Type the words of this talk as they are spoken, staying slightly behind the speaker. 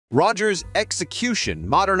Roger's execution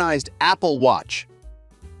modernized Apple Watch.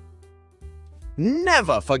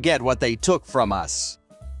 Never forget what they took from us.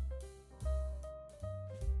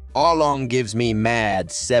 Arlong gives me mad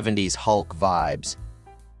 70s Hulk vibes.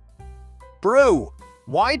 Bro,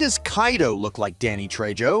 why does Kaido look like Danny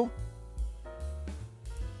Trejo?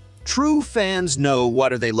 True fans know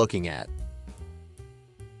what are they looking at.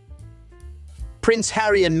 Prince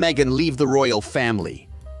Harry and Meghan leave the royal family.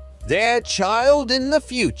 Their child in the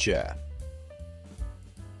future.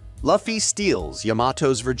 Luffy steals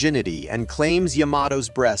Yamato's virginity and claims Yamato's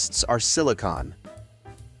breasts are silicone.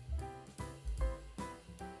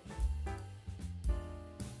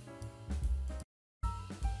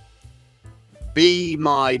 Be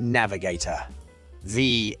my navigator.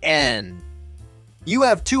 The end. You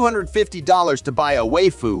have $250 to buy a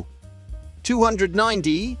waifu.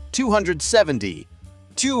 290, 270,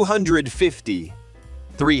 250,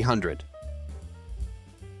 300.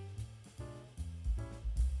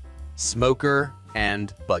 Smoker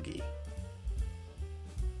and Buggy.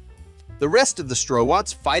 The rest of the Straw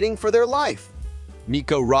Hats fighting for their life.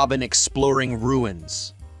 Miko Robin exploring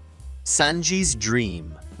ruins. Sanji's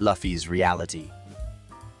dream, Luffy's reality.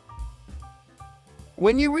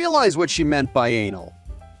 When you realize what she meant by anal.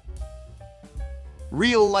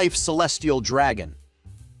 Real-life celestial dragon.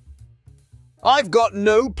 I've got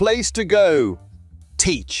no place to go.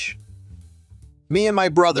 Teach. Me and my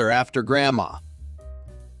brother after grandma.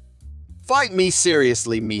 Fight me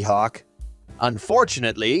seriously, Mihawk.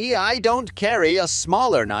 Unfortunately, I don't carry a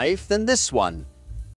smaller knife than this one.